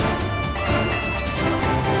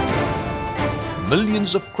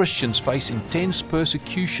millions of Christians face intense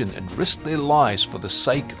persecution and risk their lives for the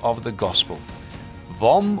sake of the gospel.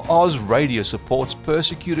 YWAM Oz Radio supports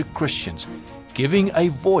persecuted Christians, giving a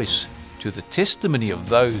voice to the testimony of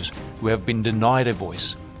those who have been denied a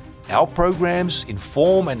voice. Our programs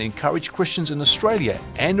inform and encourage Christians in Australia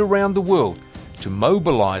and around the world to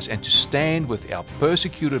mobilize and to stand with our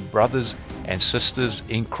persecuted brothers and sisters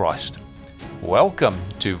in Christ. Welcome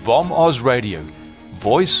to YWAM Oz Radio,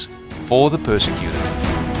 voice for the persecuted.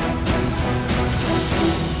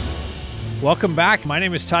 Welcome back. My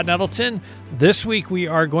name is Todd Nettleton. This week we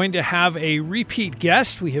are going to have a repeat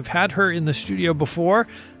guest. We have had her in the studio before.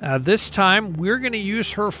 This time we're going to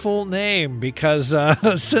use her full name because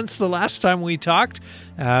since the last time we talked,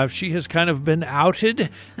 she has kind of been outed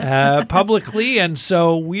publicly, and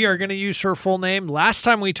so we are going to use her full name. Last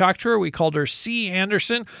time we talked to her, we called her C.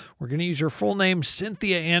 Anderson. We're going to use her full name,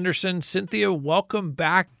 Cynthia Anderson. Cynthia, welcome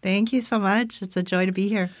back. Thank you so much. It's a joy to be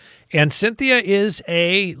here. And Cynthia is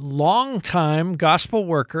a longtime gospel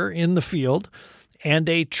worker in the field and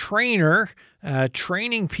a trainer,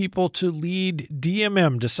 training people to lead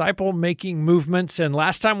DMM, disciple-making movements. And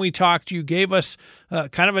last time we talked, you gave us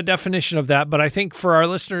kind of a definition of that. But I think for our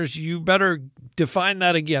listeners, you better define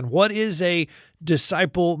that again. What is a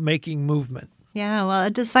disciple-making movement? Yeah, well, a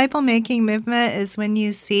disciple-making movement is when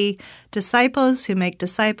you see disciples who make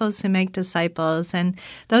disciples who make disciples. And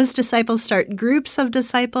those disciples start groups of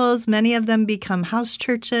disciples. Many of them become house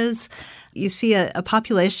churches. You see a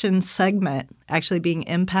population segment actually being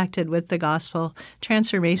impacted with the gospel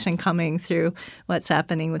transformation coming through what's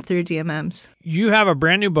happening through DMMs. You have a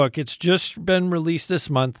brand new book. It's just been released this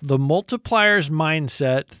month, The Multiplier's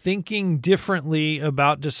Mindset, Thinking Differently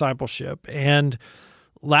About Discipleship. And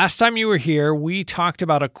last time you were here, we talked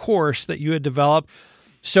about a course that you had developed.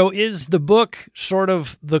 So is the book sort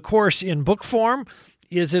of the course in book form?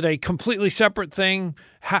 Is it a completely separate thing?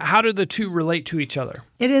 How do the two relate to each other?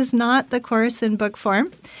 It is not the course in book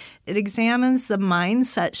form. It examines the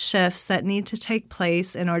mindset shifts that need to take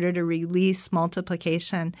place in order to release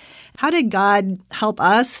multiplication. How did God help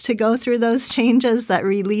us to go through those changes that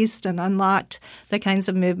released and unlocked the kinds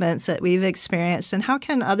of movements that we've experienced? And how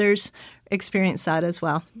can others experience that as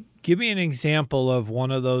well? Give me an example of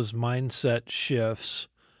one of those mindset shifts,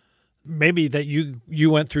 maybe that you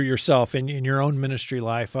went through yourself in your own ministry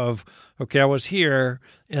life of, okay, I was here,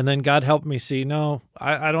 and then God helped me see, no,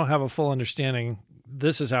 I don't have a full understanding.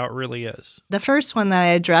 This is how it really is. The first one that I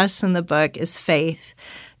address in the book is faith.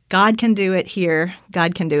 God can do it here.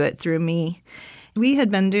 God can do it through me. We had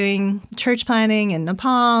been doing church planting in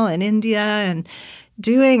Nepal and India and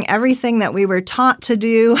doing everything that we were taught to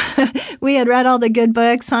do. We had read all the good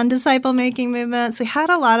books on disciple-making movements. We had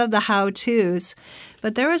a lot of the how-tos.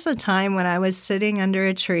 But there was a time when I was sitting under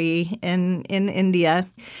a tree in India,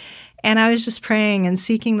 and I was just praying and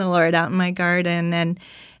seeking the Lord out in my garden.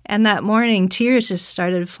 And that morning, tears just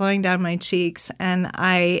started flowing down my cheeks. And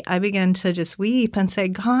I began to just weep and say,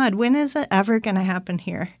 God, when is it ever going to happen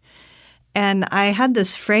here? And I had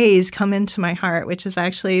this phrase come into my heart, which is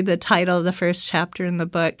actually the title of the first chapter in the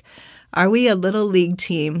book. Are we a little league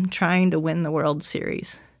team trying to win the World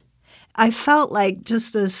Series? I felt like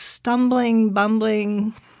just this stumbling,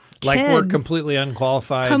 bumbling kid. Like we're completely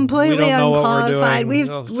unqualified. Completely we don't know unqualified. What we're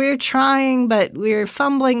doing. We're trying, but we're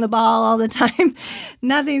fumbling the ball all the time.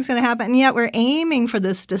 Nothing's going to happen. And yet we're aiming for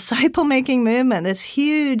this disciple-making movement, this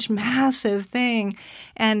huge, massive thing.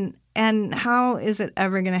 And how is it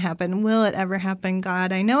ever going to happen? Will it ever happen,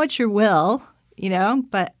 God? I know it's your will,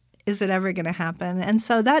 but is it ever going to happen? And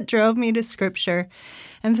so that drove me to Scripture.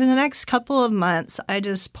 And for the next couple of months, I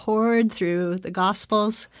just poured through the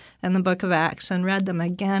Gospels and the book of Acts and read them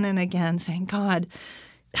again and again, saying, God,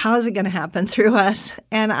 how is it going to happen through us?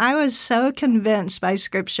 And I was so convinced by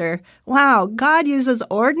Scripture, wow, God uses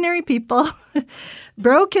ordinary people,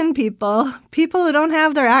 broken people who don't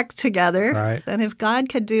have their act together. Right. And if God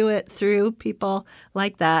could do it through people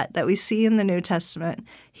like that we see in the New Testament,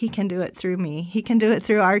 He can do it through me. He can do it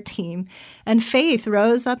through our team. And faith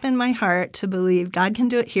rose up in my heart to believe God can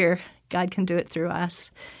do it here. God can do it through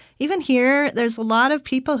us. Even here, there's a lot of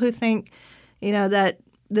people who think, that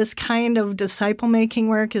this kind of disciple-making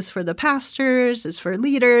work is for the pastors, is for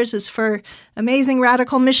leaders, is for amazing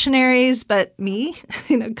radical missionaries. But me,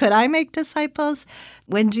 could I make disciples?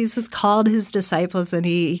 When Jesus called his disciples and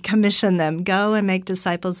he commissioned them, go and make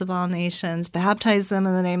disciples of all nations, baptize them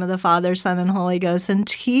in the name of the Father, Son, and Holy Ghost, and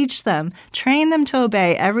teach them, train them to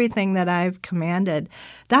obey everything that I've commanded.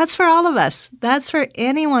 That's for all of us. That's for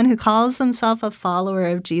anyone who calls himself a follower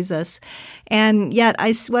of Jesus. And yet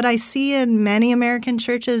what I see in many American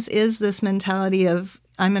churches is this mentality of,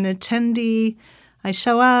 I'm an attendee, I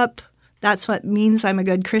show up, that's what means I'm a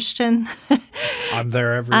good Christian. I'm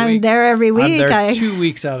there every week. I'm there every week. I'm there 2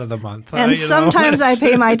 weeks out of the month. And sometimes I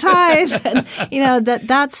pay my tithe. And,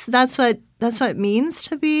 that's what it means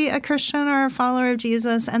to be a Christian or a follower of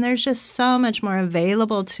Jesus. And there's just so much more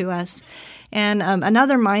available to us. And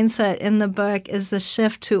another mindset in the book is the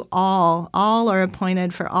shift to all. All are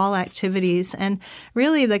appointed for all activities. And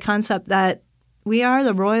really the concept that we are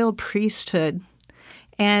the royal priesthood.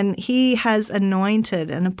 And he has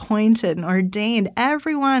anointed and appointed and ordained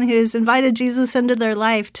everyone who's invited Jesus into their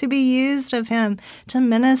life to be used of him to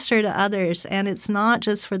minister to others. And it's not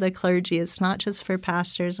just for the clergy. It's not just for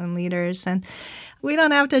pastors and leaders. And we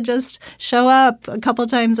don't have to just show up a couple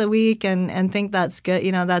times a week and think that's good,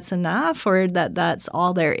 that's enough, or that that's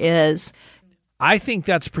all there is. I think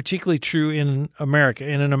that's particularly true in America,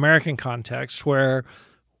 in an American context, where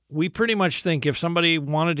we pretty much think if somebody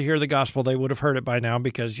wanted to hear the gospel, they would have heard it by now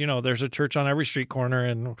because, there's a church on every street corner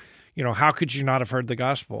and, how could you not have heard the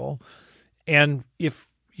gospel? And if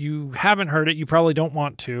you haven't heard it, you probably don't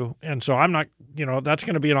want to. And so I'm not, that's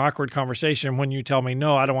going to be an awkward conversation when you tell me,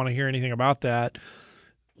 no, I don't want to hear anything about that.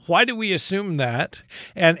 Why do we assume that?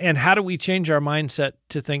 And how do we change our mindset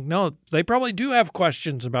to think, no, they probably do have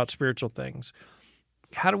questions about spiritual things?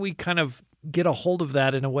 How do we kind of get a hold of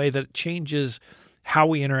that in a way that changes how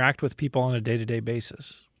we interact with people on a day-to-day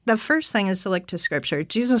basis? The first thing is to look to Scripture.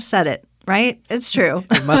 Jesus said it, right? It's true.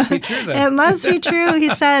 It must be true then. It must be true. He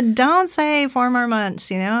said, don't say 4 more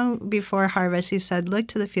months, before harvest. He said, look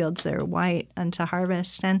to the fields that are white unto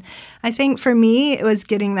harvest. And I think for me, it was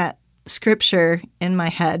getting that Scripture in my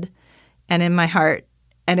head and in my heart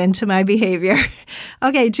and into my behavior.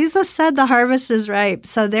 Okay, Jesus said the harvest is ripe.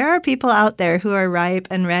 So there are people out there who are ripe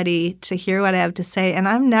and ready to hear what I have to say. And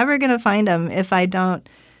I'm never going to find them if I don't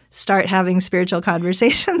start having spiritual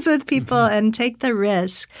conversations with people and take the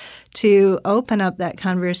risk to open up that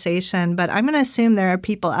conversation. But I'm going to assume there are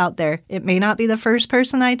people out there. It may not be the first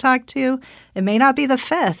person I talk to. It may not be the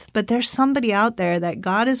 5th, but there's somebody out there that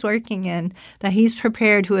God is working in, that he's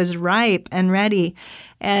prepared, who is ripe and ready.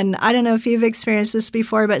 And I don't know if you've experienced this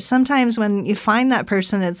before, but sometimes when you find that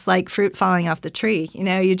person, it's like fruit falling off the tree.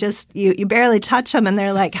 You barely touch them and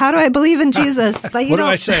they're like, how do I believe in Jesus? But what do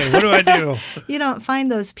I say? What do I do? You don't find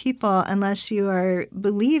those people unless you are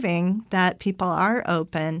believing that people are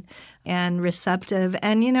open and receptive.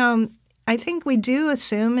 And, I think we do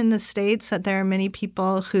assume in the States that there are many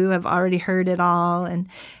people who have already heard it all.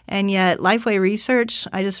 And yet Lifeway research,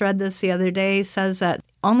 I just read this the other day, says that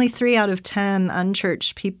only 3 out of 10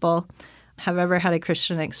 unchurched people have ever had a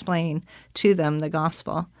Christian explain to them the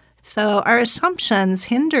gospel. So our assumptions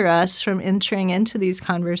hinder us from entering into these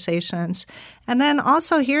conversations. And then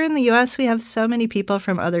also here in the U.S., we have so many people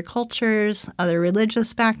from other cultures, other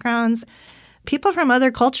religious backgrounds. People from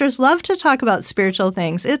other cultures love to talk about spiritual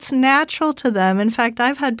things. It's natural to them. In fact,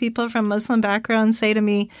 I've had people from Muslim backgrounds say to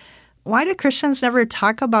me, why do Christians never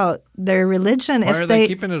talk about their religion? Why are they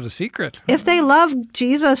keeping it a secret? If they love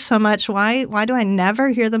Jesus so much, why do I never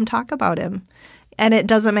hear them talk about him? And it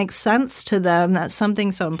doesn't make sense to them that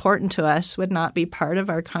something so important to us would not be part of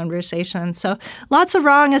our conversation. So lots of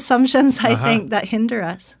wrong assumptions, I think, that hinder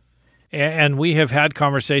us. And we have had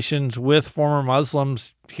conversations with former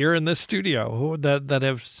Muslims here in this studio that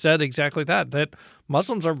have said exactly that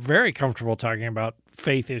Muslims are very comfortable talking about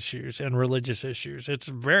faith issues and religious issues. It's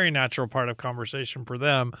a very natural part of conversation for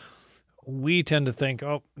them. We tend to think,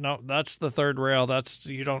 oh, no, that's the third rail. That's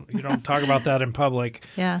you don't talk about that in public.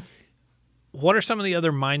 Yeah. What are some of the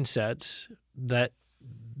other mindsets that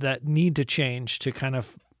need to change to kind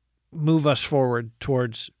of move us forward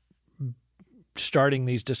towards starting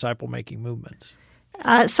these disciple-making movements?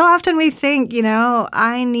 So often we think,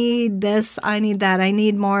 I need this, I need that. I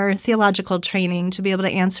need more theological training to be able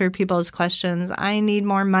to answer people's questions. I need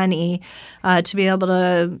more money to be able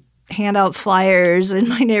to hand out flyers in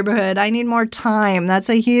my neighborhood. I need more time. That's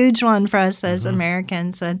a huge one for us as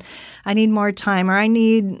Americans. And I need more time, or I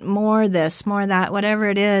need more this, more that, whatever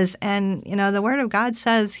it is. And, the Word of God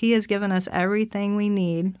says he has given us everything we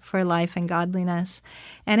need for life and godliness.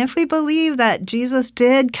 And if we believe that Jesus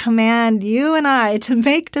did command you and I to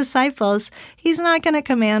make disciples, he's not going to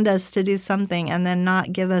command us to do something and then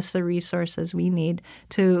not give us the resources we need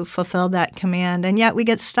to fulfill that command. And yet we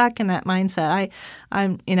get stuck in that mindset.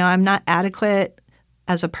 I'm not adequate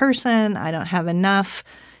as a person. I don't have enough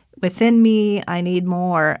within me, I need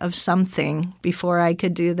more of something before I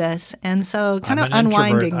could do this. And so kind of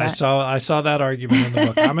unwinding that. I saw that argument in the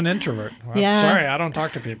book. I'm an introvert. Well, yeah. Sorry, I don't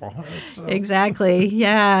talk to people. Exactly.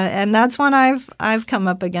 Yeah. And that's one I've come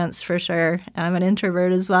up against for sure. I'm an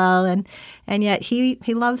introvert as well. And yet he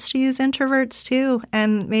loves to use introverts too.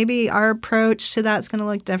 And maybe our approach to that's going to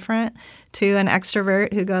look different to an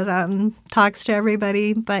extrovert who goes out and talks to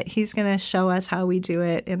everybody, but he's going to show us how we do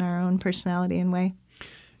it in our own personality and way.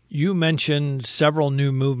 You mentioned several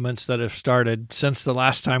new movements that have started since the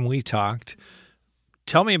last time we talked.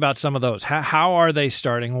 Tell me about some of those. How are they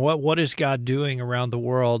starting? What is God doing around the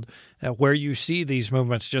world where you see these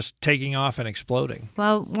movements just taking off and exploding?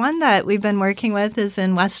 Well, one that we've been working with is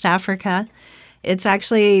in West Africa. It's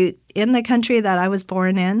actually in the country that I was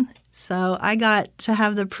born in. So I got to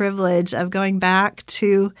have the privilege of going back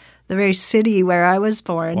to the very city where I was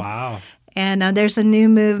born. Wow. And there's a new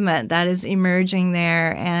movement that is emerging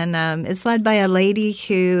there. And it's led by a lady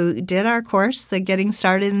who did our course, the Getting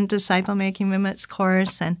Started in Disciple Making Movements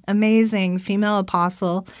course, an amazing female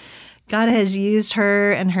apostle. God has used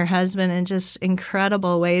her and her husband in just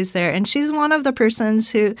incredible ways there. And she's one of the persons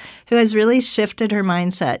who has really shifted her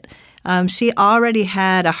mindset. She already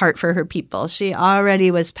had a heart for her people. She already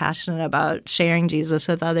was passionate about sharing Jesus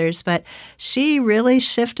with others, but she really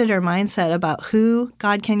shifted her mindset about who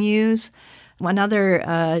God can use. One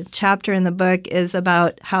other chapter in the book is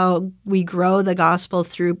about how we grow the gospel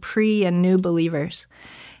through pre- and new believers.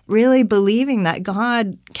 Really believing that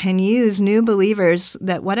God can use new believers,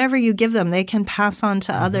 that whatever you give them, they can pass on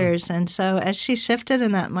to others. And so as she shifted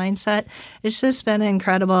in that mindset, it's just been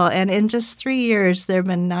incredible. And in just 3 years, there have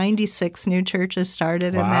been 96 new churches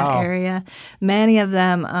started in that area, many of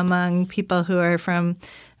them among people who are from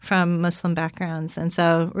Muslim backgrounds. And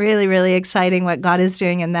so really, really exciting what God is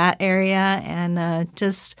doing in that area and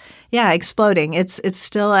exploding. It's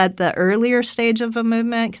still at the earlier stage of a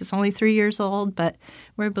movement because it's only 3 years old, but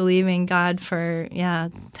we're believing God for,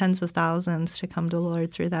 tens of thousands to come to the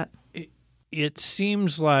Lord through that. It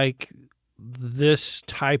seems like this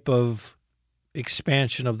type of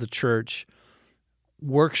expansion of the church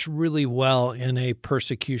works really well in a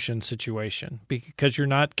persecution situation because you're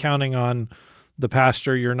not counting on the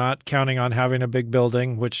pastor, you're not counting on having a big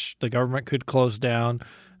building, which the government could close down.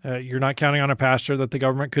 You're not counting on a pastor that the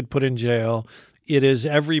government could put in jail. It is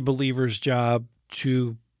every believer's job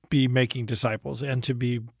to be making disciples and to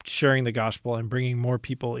be sharing the gospel and bringing more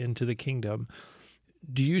people into the kingdom.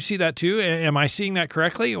 Do you see that too? Am I seeing that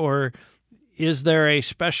correctly? Or is there a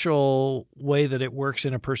special way that it works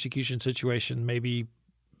in a persecution situation, maybe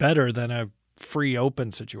better than a free,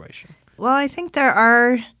 open situation? Well, I think there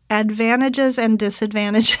are advantages and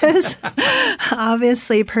disadvantages.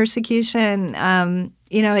 Obviously, persecution,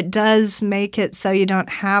 it does make it so you don't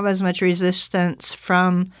have as much resistance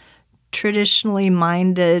from traditionally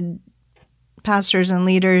minded pastors and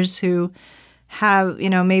leaders who have,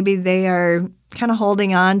 maybe they are kind of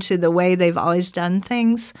holding on to the way they've always done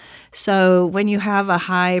things. So when you have a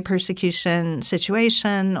high persecution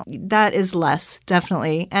situation, that is less,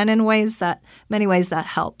 definitely. And in many ways that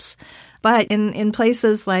helps. But in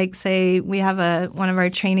places like, say, we have one of our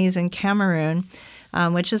trainees in Cameroon,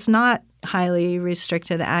 which is not highly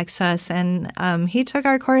restricted access. And he took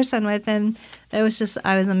our course, and I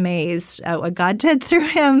was amazed at what God did through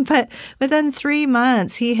him. But within 3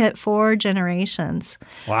 months, he hit 4 generations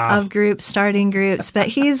of groups, starting groups. But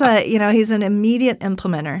he's an immediate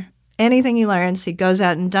implementer. Anything he learns, he goes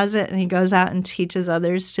out and does it, and he goes out and teaches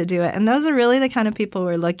others to do it. And those are really the kind of people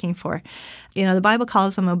we're looking for. The Bible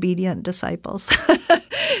calls them obedient disciples.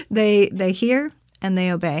 They hear and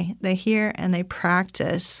they obey. They hear and they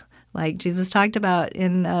practice, like Jesus talked about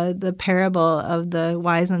in the parable of the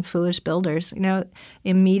wise and foolish builders.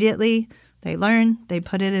 Immediately they learn, they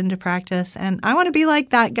put it into practice. And I want to be like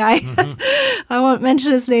that guy. I won't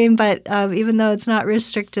mention his name, but even though it's not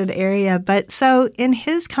restricted area. But so in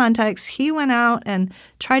his context, he went out and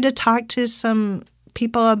tried to talk to some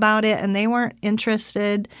people about it, and they weren't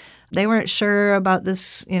interested. They weren't sure about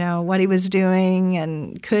this, what he was doing,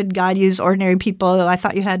 and could God use ordinary people? I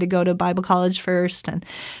thought you had to go to Bible college first.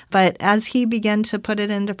 But as he began to put it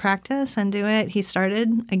into practice and do it, he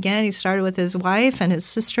started with his wife and his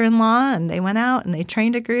sister-in-law, and they went out and they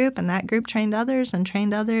trained a group, and that group trained others.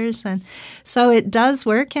 And so it does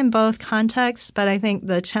work in both contexts, but I think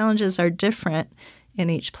the challenges are different in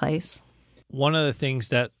each place. One of the things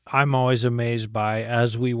that I'm always amazed by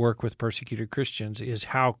as we work with persecuted Christians is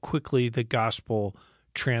how quickly the gospel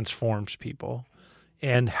transforms people,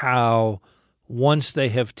 and how once they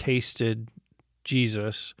have tasted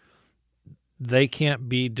Jesus, they can't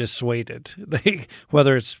be dissuaded.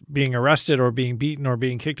 Whether it's being arrested or being beaten or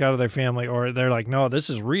being kicked out of their family, or they're like, no,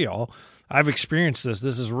 this is real. I've experienced this.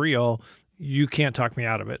 This is real. You can't talk me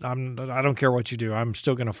out of it. I don't care what you do. I'm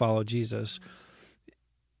still going to follow Jesus.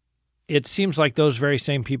 It seems like those very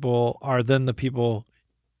same people are then the people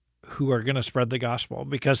who are going to spread the gospel,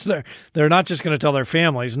 because they're not just going to tell their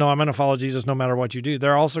families, no, I'm going to follow Jesus no matter what you do.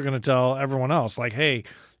 They're also going to tell everyone else, like, hey,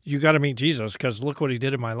 you got to meet Jesus because look what he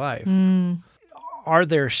did in my life. Are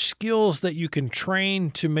there skills that you can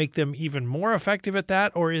train to make them even more effective at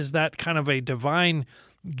that? Or is that kind of a divine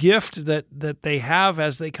gift that they have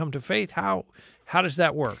as they come to faith? How does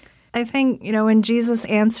that work? I think, when Jesus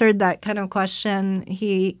answered that kind of question,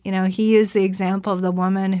 he used the example of the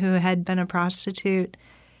woman who had been a prostitute,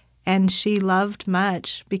 and she loved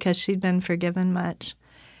much because she'd been forgiven much.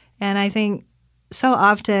 And I think so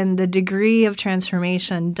often the degree of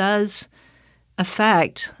transformation does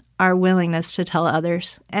affect our willingness to tell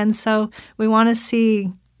others. And so we want to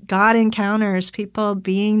see God encounters people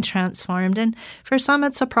being transformed. And for some,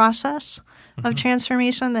 it's a process of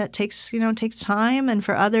transformation that takes time. And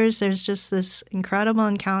for others, there's just this incredible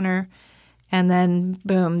encounter, and then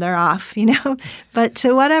boom, they're off, But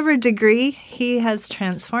to whatever degree he has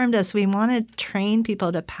transformed us, we want to train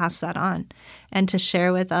people to pass that on and to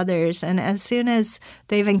share with others. And as soon as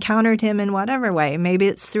they've encountered him in whatever way, maybe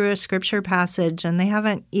it's through a scripture passage and they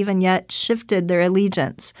haven't even yet shifted their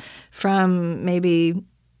allegiance from maybe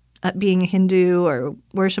being Hindu or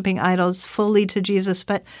worshiping idols fully to Jesus.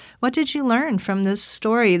 But what did you learn from this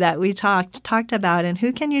story that we talked about, and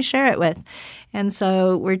who can you share it with? And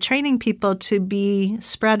so we're training people to be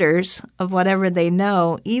spreaders of whatever they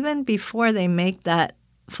know, even before they make that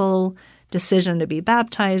full decision to be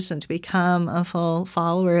baptized and to become a full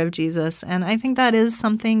follower of Jesus. And I think that is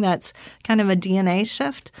something that's kind of a DNA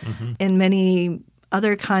shift. In many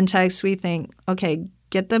other contexts, we think, okay,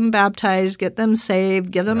 get them baptized, get them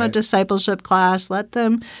saved, give them a discipleship class, let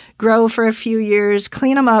them grow for a few years,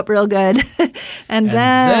 clean them up real good, and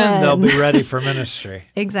then they'll be ready for ministry.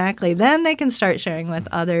 Exactly. Then they can start sharing with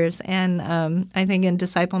others. And I think in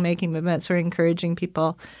disciple-making movements, we're encouraging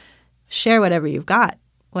people, share whatever you've got,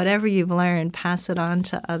 whatever you've learned, pass it on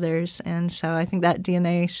to others. And so I think that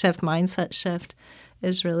DNA shift, mindset shift,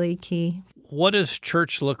 is really key. What does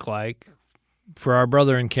church look like for our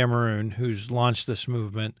brother in Cameroon who's launched this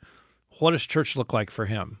movement? What does church look like for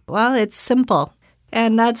him? Well, it's simple.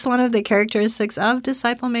 And that's one of the characteristics of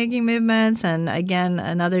disciple-making movements. And again,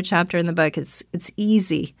 another chapter in the book, it's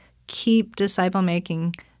easy. Keep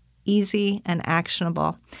disciple-making easy and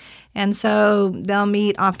actionable. And so they'll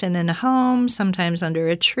meet often in a home, sometimes under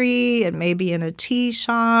a tree, it may be in a tea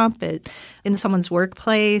shop, in someone's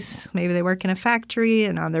workplace. Maybe they work in a factory,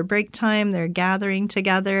 and on their break time, they're gathering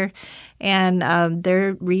together, and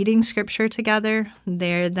they're reading scripture together.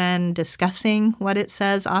 They're then discussing what it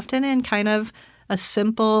says, often in kind of a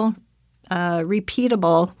simple,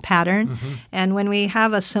 repeatable pattern. And when we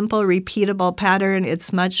have a simple, repeatable pattern,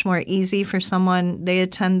 it's much more easy for someone. They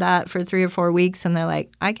attend that for 3 or 4 weeks, and they're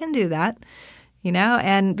like, I can do that,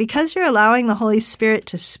 And because you're allowing the Holy Spirit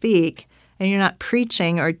to speak, and you're not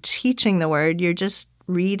preaching or teaching the word, you're just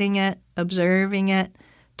reading it, observing it,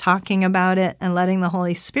 talking about it, and letting the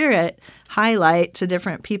Holy Spirit highlight to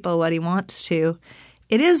different people what he wants to.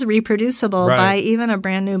 It is reproducible by even a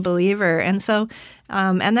brand new believer. And so,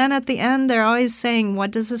 and then at the end, they're always saying,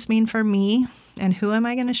 what does this mean for me? And who am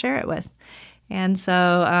I going to share it with? And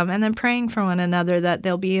so, and then praying for one another that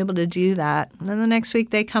they'll be able to do that. And then the next week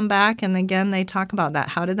they come back and again, they talk about that.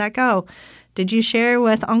 How did that go? Did you share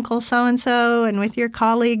with Uncle so-and-so and with your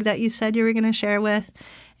colleague that you said you were going to share with?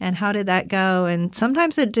 And how did that go? And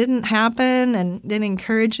sometimes it didn't happen, and then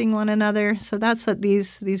encouraging one another. So that's what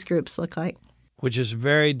these groups look like. Which is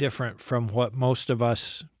very different from what most of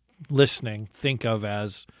us listening think of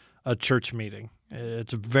as a church meeting.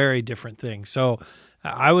 It's a very different thing. So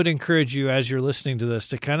I would encourage you, as you're listening to this,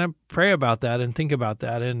 to kind of pray about that and think about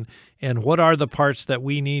that, and what are the parts that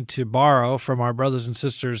we need to borrow from our brothers and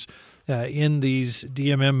sisters in these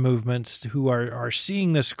DMM movements who are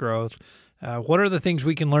seeing this growth. What are the things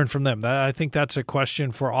we can learn from them? I think that's a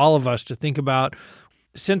question for all of us to think about.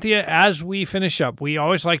 Cynthia, as we finish up, we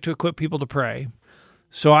always like to equip people to pray.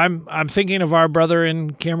 So I'm thinking of our brother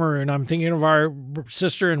in Cameroon. I'm thinking of our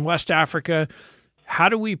sister in West Africa. How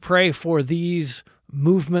do we pray for these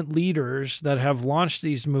movement leaders that have launched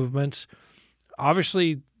these movements?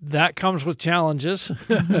 Obviously, that comes with challenges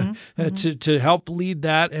to help lead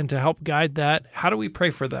that and to help guide that. How do we pray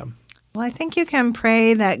for them? Well, I think you can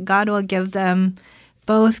pray that God will give them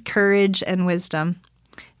both courage and wisdom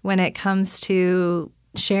when it comes to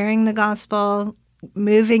sharing the gospel,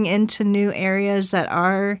 moving into new areas that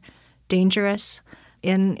are dangerous.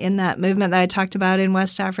 In that movement that I talked about in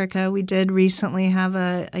West Africa, we did recently have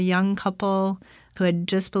a young couple who had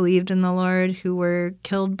just believed in the Lord who were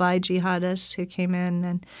killed by jihadists who came in,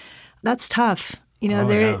 and that's tough.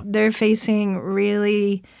 They're facing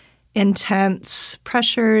really intense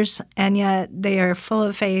pressures, and yet they are full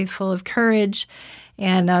of faith, full of courage.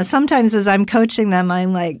 And sometimes as I'm coaching them,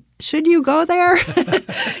 I'm like, should you go there?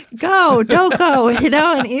 Go, don't go,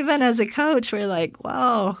 And even as a coach, we're like,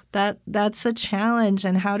 wow, that's a challenge.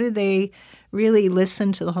 And how do they really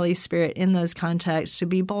listen to the Holy Spirit in those contexts to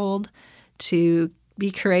be bold, to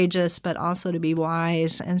be courageous, but also to be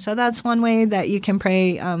wise? And so that's one way that you can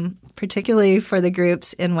pray, particularly for the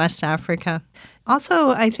groups in West Africa.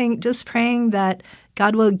 Also, I think just praying that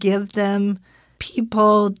God will give them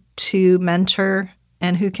people to mentor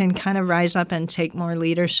and who can kind of rise up and take more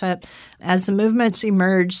leadership. As the movements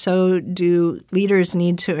emerge, so do leaders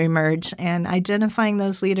need to emerge, and identifying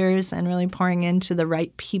those leaders and really pouring into the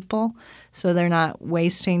right people so they're not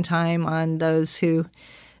wasting time on those who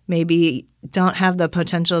maybe don't have the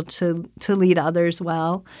potential to lead others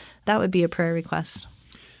well. That would be a prayer request.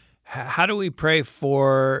 How do we pray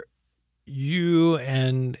for you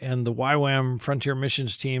and the YWAM Frontier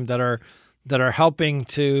Missions team that are helping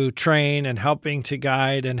to train and helping to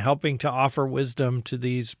guide and helping to offer wisdom to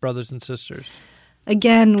these brothers and sisters?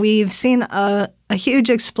 Again, we've seen a huge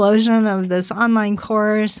explosion of this online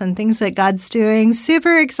course and things that God's doing.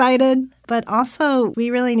 Super excited, but also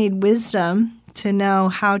we really need wisdom to know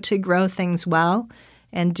how to grow things well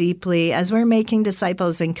and deeply. As we're making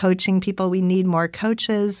disciples and coaching people, we need more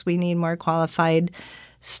coaches. We need more qualified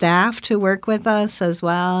staff to work with us as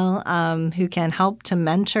well, who can help to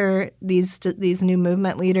mentor these new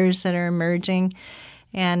movement leaders that are emerging,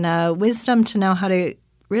 and wisdom to know how to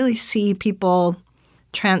really see people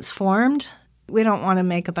transformed. We don't want to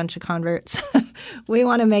make a bunch of converts. We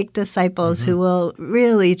want to make disciples who will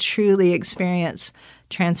really, truly experience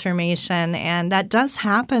transformation. And that does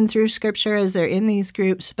happen through Scripture as they're in these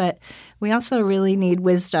groups, but we also really need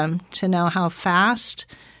wisdom to know how fast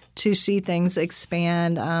to see things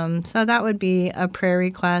expand. So that would be a prayer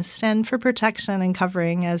request, and for protection and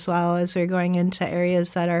covering as well as we're going into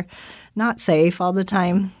areas that are not safe all the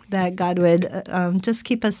time, that God would just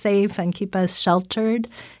keep us safe and keep us sheltered,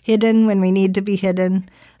 hidden when we need to be hidden,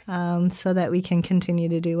 so that we can continue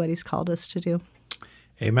to do what He's called us to do.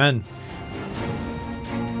 Amen.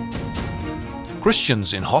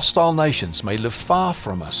 Christians in hostile nations may live far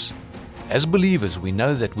from us. As believers, we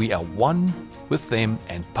know that we are one with them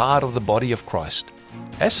and part of the body of Christ.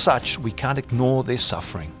 As such, we can't ignore their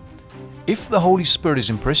suffering. If the Holy Spirit is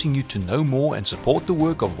impressing you to know more and support the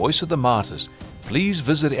work of Voice of the Martyrs, please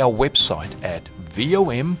visit our website at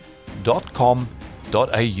vom.com.au.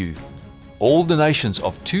 All donations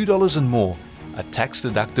of $2 and more are tax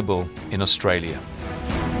deductible in Australia.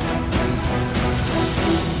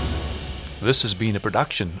 This has been a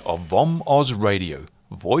production of VOM Oz Radio,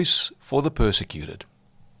 Voice for the Persecuted.